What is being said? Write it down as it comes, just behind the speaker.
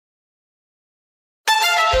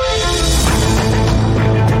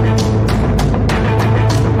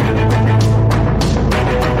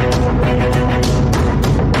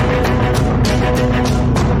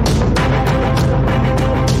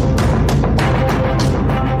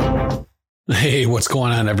Hey, what's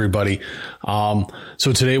going on, everybody?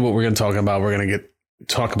 So today what we're going to talk about,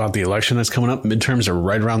 talk about the election that's coming up. Midterms are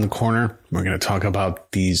right around the corner. We're going to talk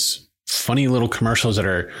about these funny little commercials that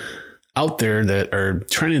are out there that are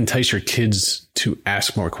trying to entice your kids to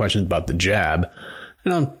ask more questions about the jab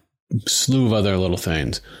and a slew of other little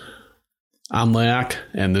things. I'm Layak,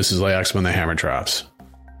 and this is Layak's When the Hammer Drops.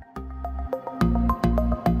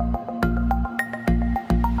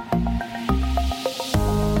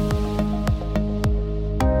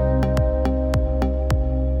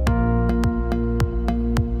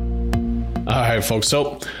 All right, folks.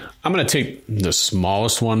 So I'm going to take the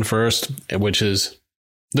smallest one first, which is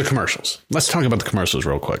the commercials. Let's talk about the commercials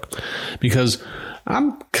real quick, because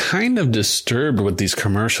I'm kind of disturbed with these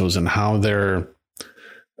commercials and how they're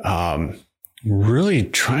really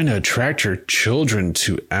trying to attract your children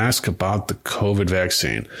to ask about the COVID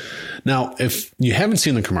vaccine. Now, if you haven't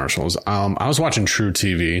seen the commercials, I was watching True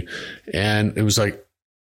TV, and it was like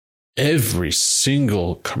every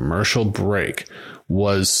single commercial break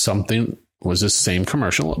was the same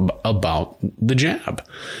commercial about the jab.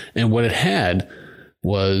 And what it had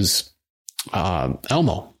was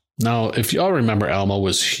Elmo. Now, if y'all remember, Elmo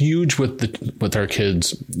was huge with our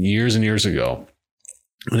kids years and years ago.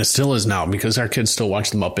 And it still is now, because our kids still watch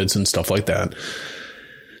the Muppets and stuff like that.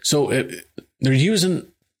 So they're using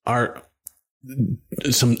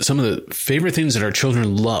some of the favorite things that our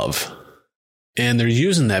children love. And they're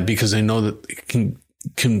using that because they know that it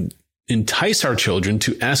can entice our children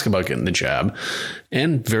to ask about getting the jab,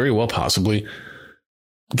 and very well possibly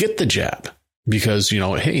get the jab, because,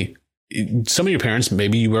 hey, some of your parents,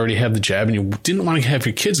 maybe you already have the jab and you didn't want to have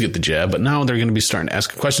your kids get the jab, but now they're going to be starting to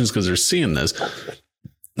ask questions because they're seeing this.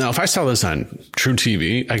 Now, if I saw this on True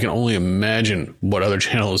TV, I can only imagine what other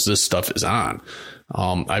channels this stuff is on.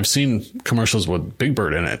 I've seen commercials with Big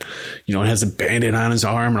Bird in it. It has a Band-Aid on his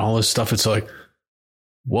arm and all this stuff. It's like,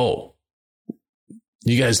 whoa.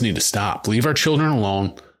 You guys need to stop. Leave our children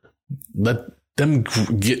alone. Let them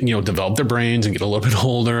get, develop their brains and get a little bit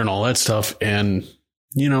older and all that stuff. And,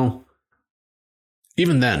 even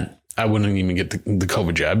then, I wouldn't even get the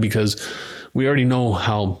COVID jab, because we already know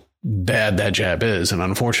how bad that jab is. And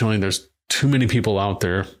unfortunately, there's too many people out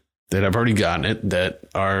there that have already gotten it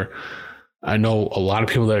I know a lot of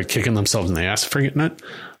people that are kicking themselves in the ass for getting it.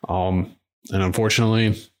 And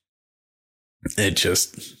unfortunately, it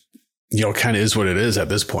just, kind of is what it is at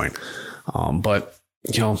this point. But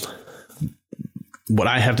what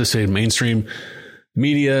I have to say to mainstream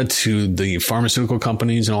media, to the pharmaceutical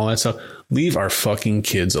companies and all that stuff, leave our fucking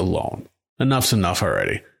kids alone. Enough's enough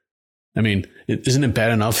already. I mean, isn't it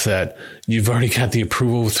bad enough that you've already got the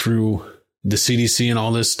approval through the CDC and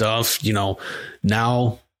all this stuff,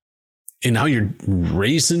 now you're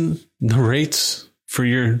raising the rates for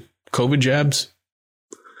your COVID jabs?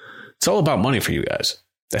 It's all about money for you guys.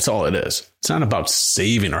 That's all it is. It's not about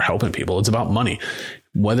saving or helping people. It's about money.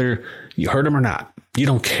 Whether you hurt them or not, you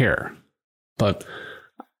don't care. But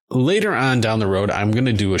later on down the road, I'm going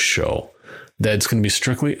to do a show that's going to be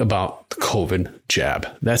strictly about the COVID jab.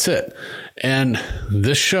 That's it. And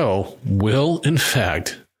this show will, in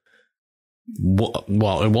fact, it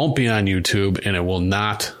won't be on YouTube, and it will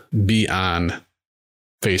not be on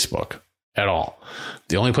Facebook at all.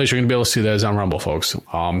 The only place you're going to be able to see that is on Rumble, folks.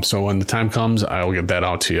 So when the time comes, I'll get that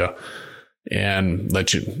out to you and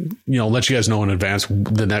let you guys know in advance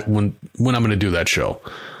when I'm going to do that show.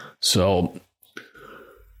 So,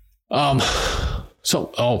 now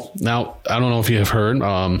I don't know if you have heard,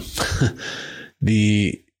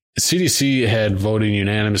 the CDC had voted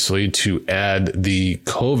unanimously to add the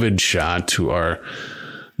COVID shot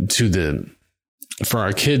for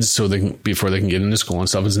our kids, so before they can get into school and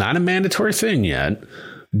stuff. It's not a mandatory thing yet,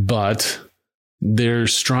 but they're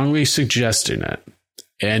strongly suggesting it.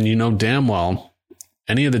 And damn well,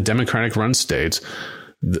 any of the Democratic run states,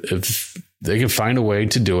 if they can find a way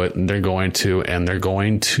to do it, and they're going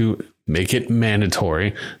to make it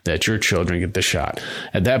mandatory that your children get the shot.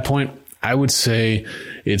 At that point, I would say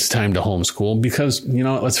it's time to homeschool, because,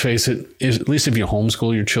 let's face it, at least if you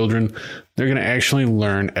homeschool your children, they're going to actually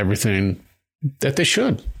learn everything that they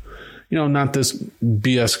should. Not this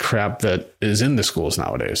BS crap that is in the schools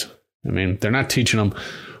nowadays. I mean, they're not teaching them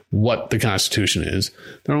what the Constitution is.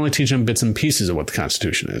 They're only teaching them bits and pieces of what the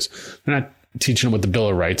Constitution is. They're not teaching them what the Bill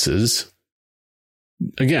of Rights is.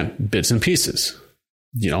 Again, bits and pieces.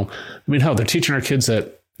 Hell, they're teaching our kids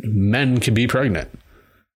that men can be pregnant.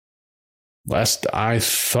 Last I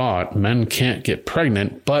thought, men can't get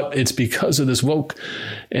pregnant, but it's because of this woke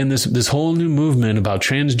and this whole new movement about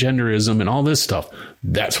transgenderism and all this stuff.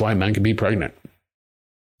 That's why men can be pregnant.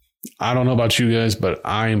 I don't know about you guys, but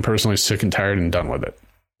I am personally sick and tired and done with it.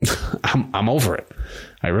 I'm over it.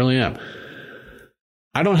 I really am.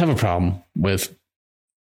 I don't have a problem with,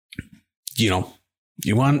 you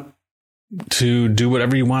want to do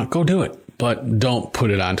whatever you want, go do it. But don't put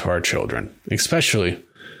it onto our children, especially,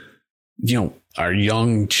 our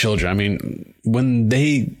young children. I mean, when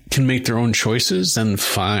they can make their own choices, then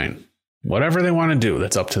fine. Whatever they want to do,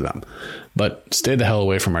 that's up to them. But stay the hell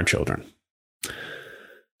away from our children.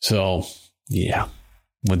 So, yeah,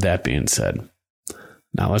 with that being said,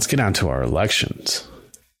 now let's get on to our elections.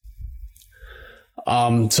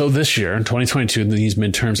 So this year, in 2022, these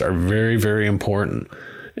midterms are very, very important.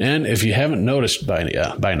 And if you haven't noticed by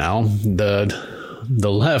now, the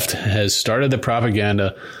left has started the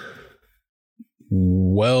propaganda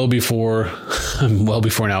well before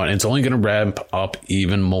now, and it's only going to ramp up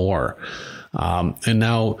even more. And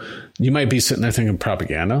now you might be sitting there thinking,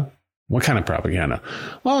 propaganda? What kind of propaganda?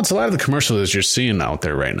 Well, it's a lot of the commercials that you're seeing out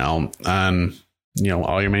there right now on,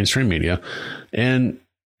 all your mainstream media, and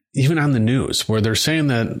even on the news, where they're saying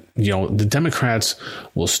that, the Democrats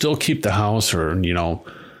will still keep the House, or,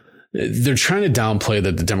 they're trying to downplay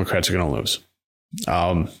that the Democrats are going to lose.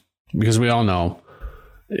 Because we all know,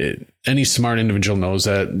 any smart individual knows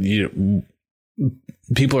that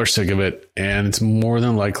people are sick of it, and it's more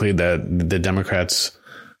than likely that the Democrats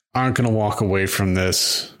aren't going to walk away from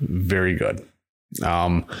this very good.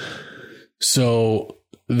 So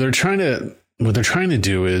what they're trying to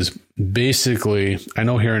do is basically, I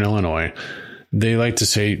know here in Illinois, they like to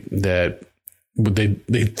say that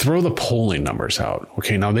they throw the polling numbers out.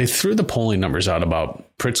 Okay, now they threw the polling numbers out about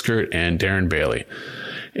Pritzker and Darren Bailey.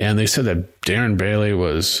 And they said that Darren Bailey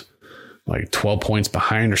was like 12 points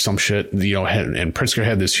behind or some shit, and Pritzker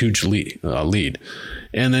had this huge lead.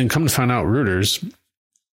 And then come to find out, Reuters,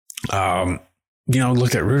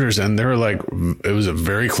 looked at Reuters, and they were like, it was a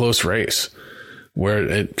very close race where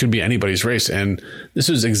it could be anybody's race. And this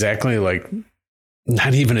was exactly like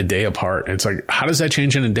not even a day apart. It's like, how does that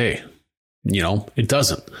change in a day? It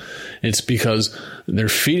doesn't. It's because they're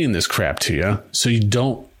feeding this crap to you. So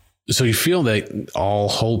you feel that all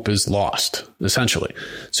hope is lost, essentially.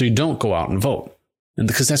 So you don't go out and vote. And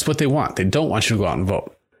because that's what they want. They don't want you to go out and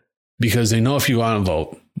vote, because they know if you go out and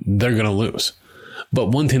vote, they're going to lose. But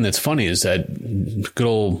one thing that's funny is that good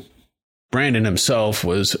old Brandon himself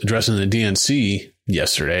was addressing the DNC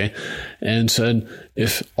yesterday and said,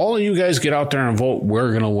 if all of you guys get out there and vote, we're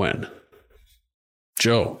going to win.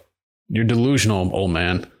 Joe, you're delusional, old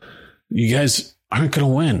man. You guys aren't going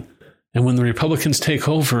to win. And when the Republicans take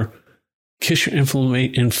over, kiss your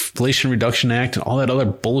Inflation Reduction Act and all that other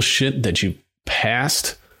bullshit that you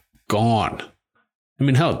passed, gone. I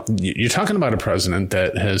mean, hell, you're talking about a president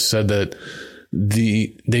that has said that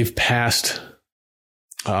they've passed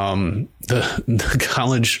the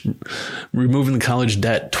college, removing the college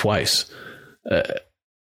debt twice,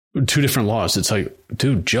 2 different laws. It's like,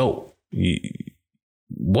 dude, Joe,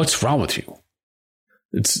 what's wrong with you?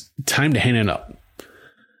 It's time to hang it up.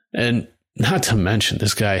 And not to mention,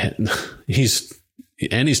 this guy, he's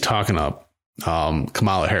talking up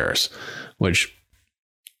Kamala Harris, which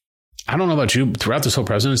I don't know about you. Throughout this whole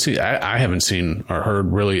presidency, I haven't seen or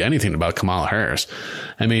heard really anything about Kamala Harris.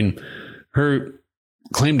 I mean, her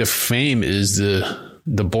claim to fame is the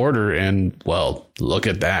border, and well, look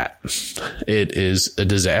at that. It is a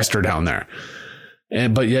disaster down there.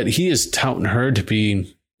 But yet he is touting her to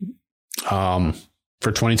be for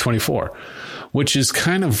 2024, which is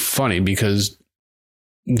kind of funny because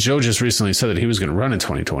Joe just recently said that he was going to run in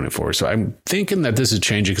 2024. So I'm thinking that this is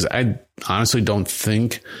changing, because I honestly don't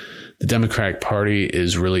think the Democratic Party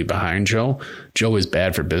is really behind Joe. Joe is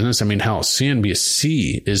bad for business. I mean, hell,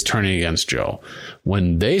 CNBC is turning against Joe.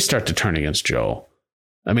 When they start to turn against Joe,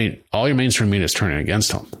 I mean, all your mainstream media is turning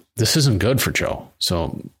against him. This isn't good for Joe.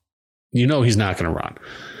 So, he's not going to run.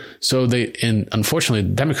 So and unfortunately,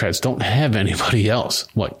 Democrats don't have anybody else.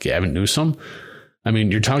 What, Gavin Newsom? I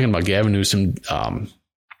mean, you're talking about Gavin Newsom,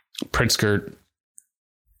 Pritzker,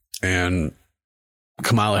 and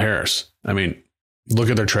Kamala Harris. I mean,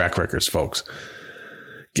 look at their track records, folks.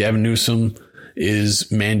 Gavin Newsom is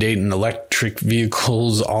mandating electric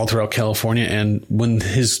vehicles all throughout California, and when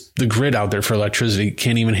the grid out there for electricity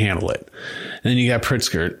can't even handle it. And then you got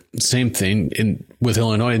Pritzker, same thing with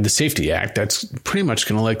Illinois, the Safety Act, that's pretty much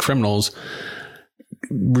going to let criminals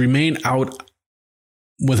remain out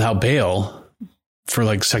without bail for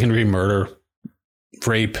like second-degree murder,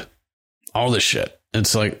 rape, all this shit.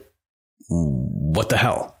 It's like, what the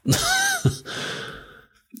hell?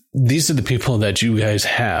 These are the people that you guys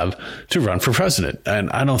have to run for president. And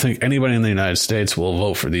I don't think anybody in the United States will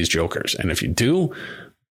vote for these jokers. And if you do,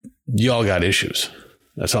 y'all got issues.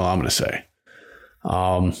 That's all I'm going to say.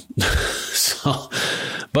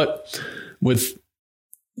 But with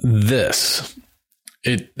this,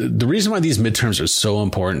 the reason why these midterms are so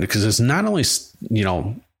important, because it's not only,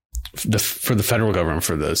 for the federal government,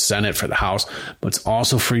 for the Senate, for the House, but it's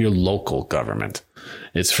also for your local government.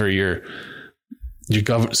 It's for a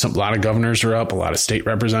lot of governors are up. A lot of state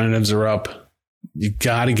representatives are up. You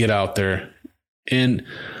got to get out there. And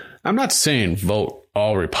I'm not saying vote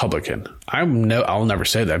all Republican. I'll never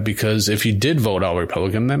say that, because if you did vote all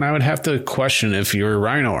Republican, then I would have to question if you're a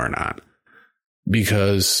rhino or not.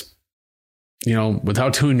 Because,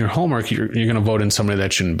 without doing your homework, you're going to vote in somebody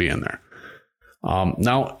that shouldn't be in there.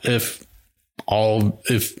 Now, if all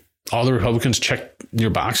the Republicans check your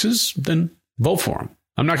boxes, then vote for them.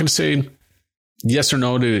 I'm not going to say yes or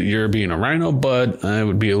no to you're being a rhino, but I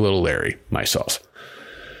would be a little leery myself.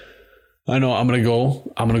 I know I'm going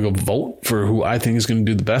to go vote for who I think is going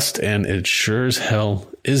to do the best. And it sure as hell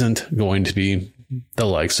isn't going to be the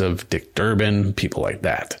likes of Dick Durbin, people like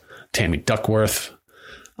that, Tammy Duckworth,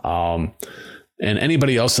 and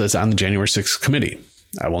anybody else that's on the January 6th committee.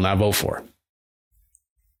 I will not vote for.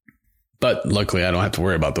 But luckily, I don't have to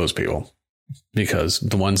worry about those people, because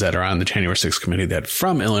the ones that are on the January 6th committee that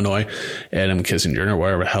from Illinois, Adam Kinzinger, or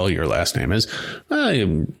whatever the hell your last name is, I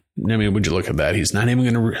mean, would you look at that? He's not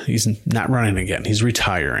even he's not running again. He's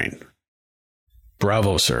retiring.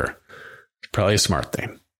 Bravo, sir. Probably a smart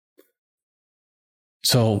thing.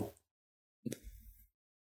 So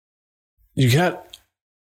you got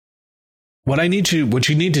what you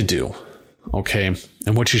need to do, okay,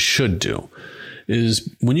 and what you should do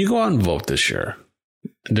is when you go out and vote this year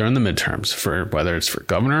during the midterms, for whether it's for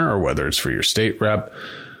governor or whether it's for your state rep,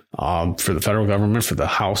 for the federal government, for the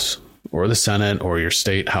House or the Senate or your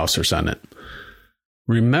state House or Senate,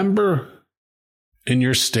 remember in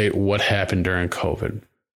your state what happened during COVID,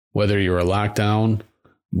 whether you were locked down,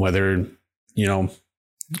 whether,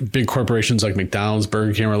 big corporations like McDonald's,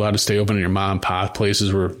 Burger King were allowed to stay open, and your mom and pop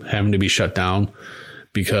places were having to be shut down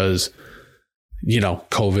because,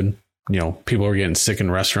 COVID. People are getting sick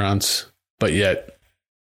in restaurants, but yet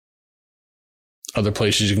other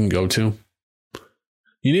places you can go to.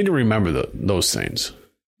 You need to remember those things.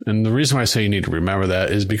 And the reason why I say you need to remember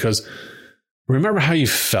that is because remember how you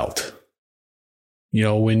felt.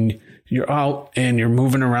 When you're out and you're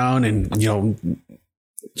moving around and,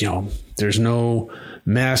 there's no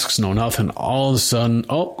masks, no nothing. All of a sudden,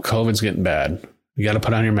 COVID's getting bad. You got to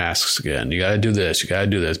put on your masks again. You got to do this. You got to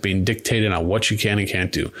do this. Being dictated on what you can and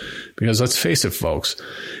can't do. Because let's face it, folks,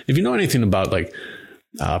 if you know anything about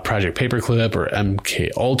Project Paperclip or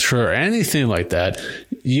MK Ultra or anything like that,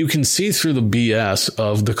 you can see through the BS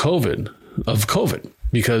of COVID.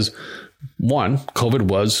 Because one, COVID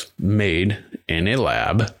was made in a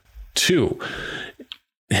lab. Two,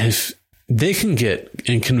 if they can get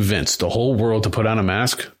and convince the whole world to put on a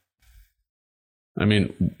mask, I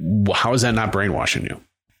mean, how is that not brainwashing you?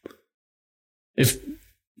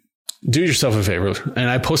 Do yourself a favor, and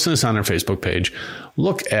I posted this on our Facebook page.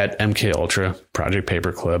 Look at MK Ultra, Project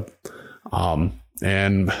Paperclip,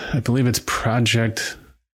 and I believe it's Project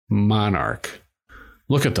Monarch.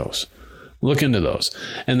 Look at those. Look into those.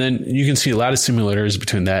 And then you can see a lot of similarities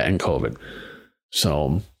between that and COVID.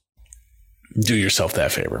 So do yourself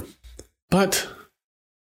that favor. But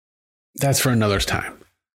that's for another time.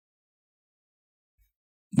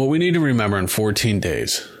 What we need to remember in 14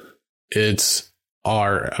 days, it's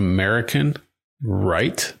our American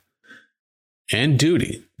right and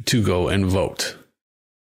duty to go and vote.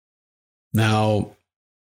 Now,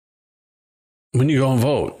 when you go and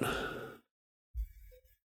vote,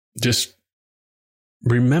 just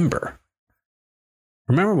remember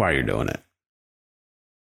why you're doing it.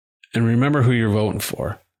 And remember who you're voting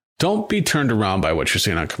for. Don't be turned around by what you're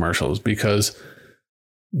seeing on commercials, because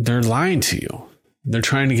they're lying to you. They're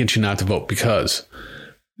trying to get you not to vote, because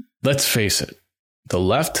let's face it, the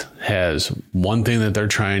left has one thing that they're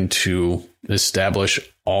trying to establish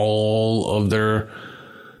all of their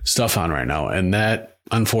stuff on right now. And that,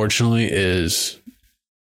 unfortunately, is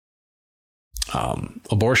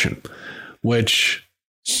abortion, which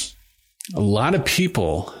a lot of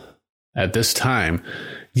people at this time,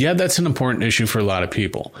 that's an important issue for a lot of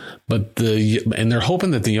people. But they're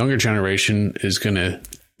hoping that the younger generation is going to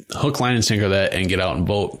hook, line, and sinker that and get out and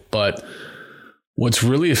vote. But what's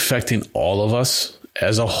really affecting all of us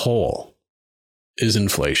as a whole is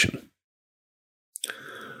inflation.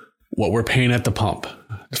 What we're paying at the pump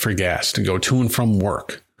for gas to go to and from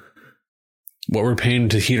work. What we're paying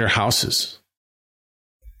to heat our houses.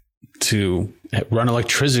 To run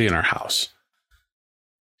electricity in our house.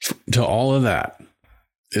 To all of that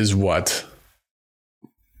is what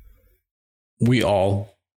we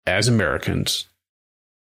all, as Americans,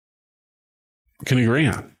 can agree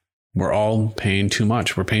on. We're all paying too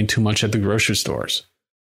much. We're paying too much at the grocery stores.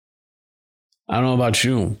 I don't know about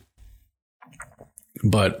you,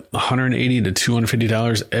 but $180 to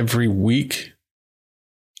 $250 every week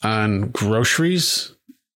on groceries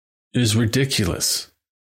is ridiculous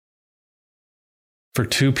for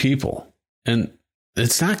two people. And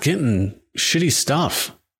it's not getting shitty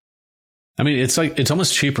stuff. I mean, it's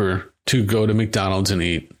almost cheaper to go to McDonald's and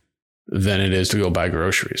eat than it is to go buy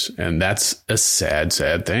groceries. And that's a sad,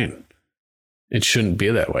 sad thing. It shouldn't be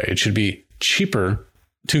that way. It should be cheaper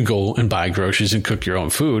to go and buy groceries and cook your own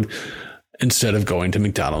food instead of going to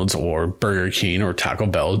McDonald's or Burger King or Taco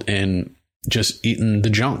Bell and just eating the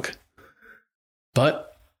junk.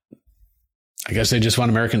 But I guess they just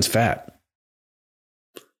want Americans fat.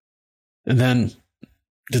 And then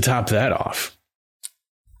to top that off,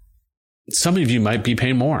 some of you might be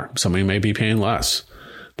paying more. Some of you may be paying less.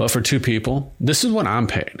 But for two people, this is what I'm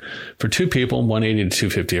paying. For two people, $180 to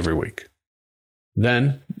 $250 every week.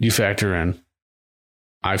 Then you factor in,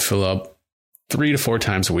 I fill up 3 to 4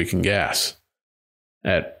 times a week in gas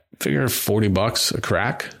at figure $40 a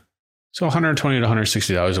crack. So $120 to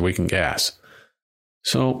 $160 a week in gas.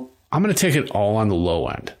 So I'm going to take it all on the low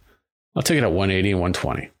end. I'll take it at $180 and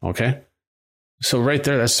 $120. Okay. So right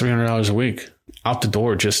there, that's $300 a week out the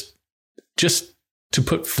door, just to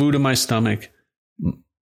put food in my stomach,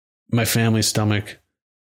 my family's stomach,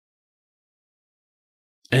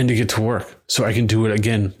 and to get to work so I can do it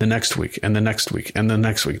again the next week and the next week and the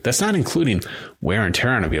next week. That's not including wear and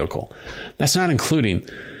tear on a vehicle. That's not including,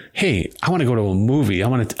 hey, I want to go to a movie. I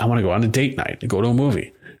want to go on a date night and go to a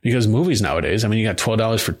movie. Because movies nowadays, I mean, you got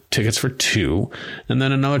 $12 for tickets for 2, and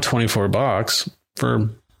then another $24 for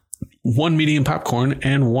 1 medium popcorn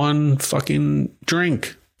and 1 fucking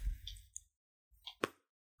drink.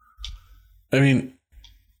 I mean,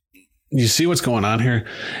 you see what's going on here?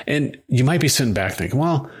 And you might be sitting back thinking,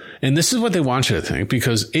 well, and this is what they want you to think,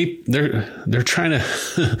 because they're trying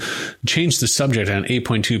to change the subject on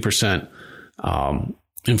 8.2%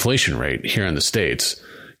 inflation rate here in the States.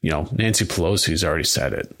 You know, Nancy Pelosi's already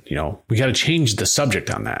said it. You know, we got to change the subject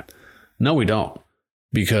on that. No, we don't.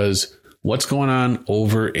 Because what's going on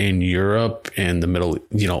over in Europe and the middle,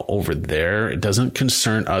 you know, over there, it doesn't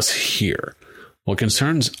concern us here. What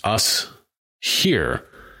concerns us here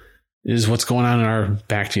is what's going on in our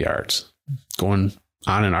backyards, going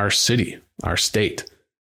on in our city, our state,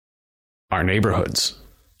 our neighborhoods,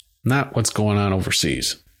 not what's going on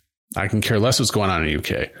overseas. I can care less what's going on in the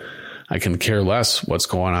UK. I can care less what's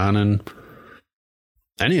going on in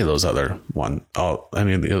any of those other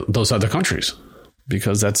those other countries,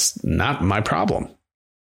 because that's not my problem.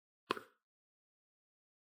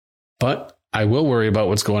 But I will worry about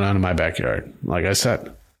what's going on in my backyard, like I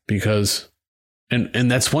said, because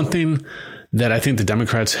and that's one thing that I think the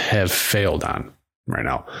Democrats have failed on right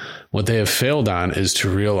now. What they have failed on is to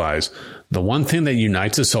realize the one thing that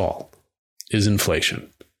unites us all is inflation.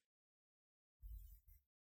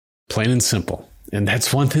 Plain and simple. And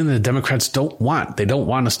that's one thing that the Democrats don't want. They don't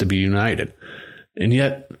want us to be united. And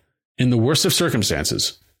yet, in the worst of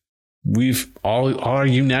circumstances, we've all are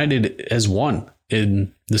united as one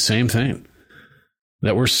in the same thing.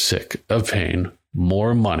 That we're sick of paying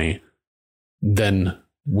more money than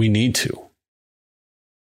we need to.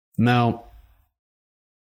 Now,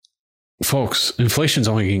 folks, inflation's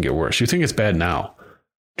only going to get worse. You think it's bad now?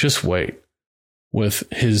 Just wait. With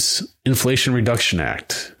his Inflation Reduction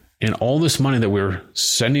Act and all this money that we're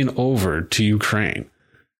sending over to Ukraine,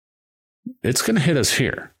 it's going to hit us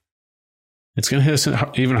here. It's going to hit us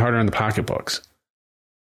even harder in the pocketbooks.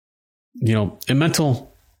 You know, a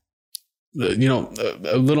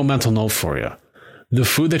little mental note for you. The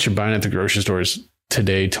food that you're buying at the grocery stores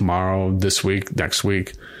today, tomorrow, this week, next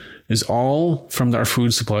week, is all from our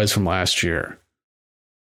food supplies from last year.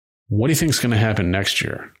 What do you think is going to happen next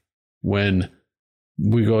year when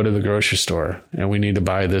we go to the grocery store and we need to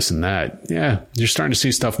buy this and that? Yeah, you're starting to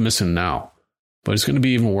see stuff missing now, but it's going to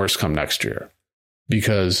be even worse come next year,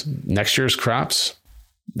 because next year's crops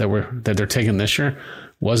that they're taking this year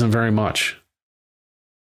wasn't very much.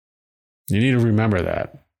 You need to remember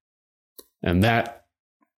that. And that,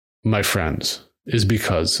 my friends, is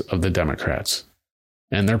because of the Democrats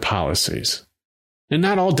and their policies. And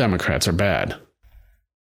not all Democrats are bad.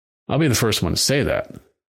 I'll be the first one to say that.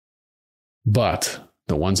 But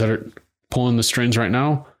the ones that are pulling the strings right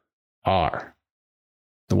now are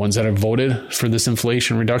the ones that have voted for this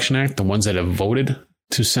Inflation Reduction Act, the ones that have voted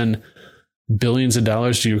to send billions of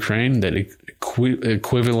dollars to Ukraine that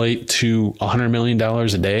equivalent to $100 million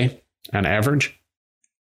a day on average.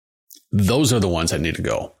 Those are the ones that need to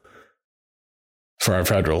go for our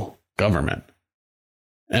federal government.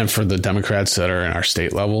 And for the Democrats that are in our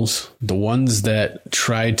state levels, the ones that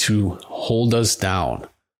try to hold us down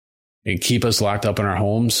and keep us locked up in our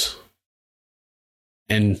homes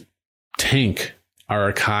and tank our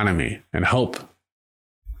economy and help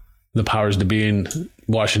the powers to be in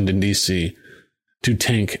Washington, D.C. to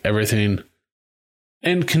tank everything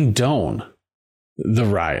and condone the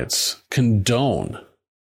riots, condone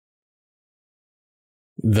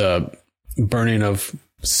the burning of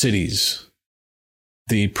cities,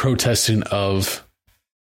 the protesting of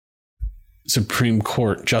Supreme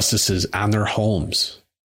Court justices on their homes.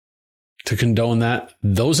 To condone that,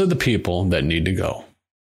 those are the people that need to go.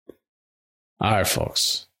 All right,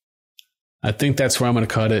 folks. I think that's where I'm going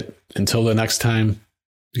to cut it. Until the next time,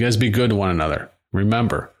 you guys be good to one another.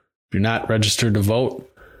 Remember, if you're not registered to vote,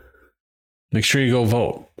 make sure you go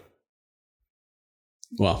vote.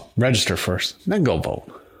 Well, register first, then go vote.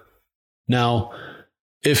 Now,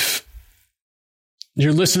 if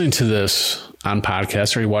you're listening to this on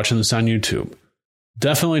podcast or you're watching this on YouTube,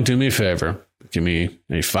 definitely do me a favor. Give me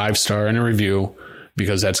a 5-star and a review,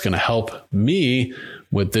 because that's going to help me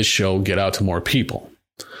with this show get out to more people.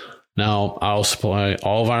 Now, I'll supply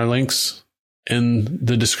all of our links in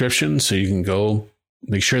the description, so you can go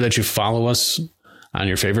make sure that you follow us on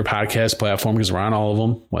your favorite podcast platform, because we're on all of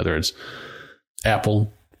them, whether it's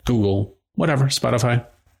Apple, Google, whatever, Spotify.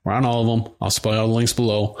 We're on all of them. I'll supply all the links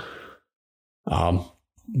below.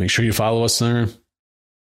 Make sure you follow us there.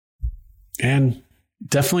 And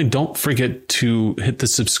definitely don't forget to hit the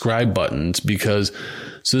subscribe buttons, because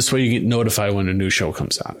so this way you get notified when a new show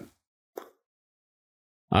comes on.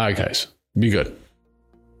 All right, guys, be good.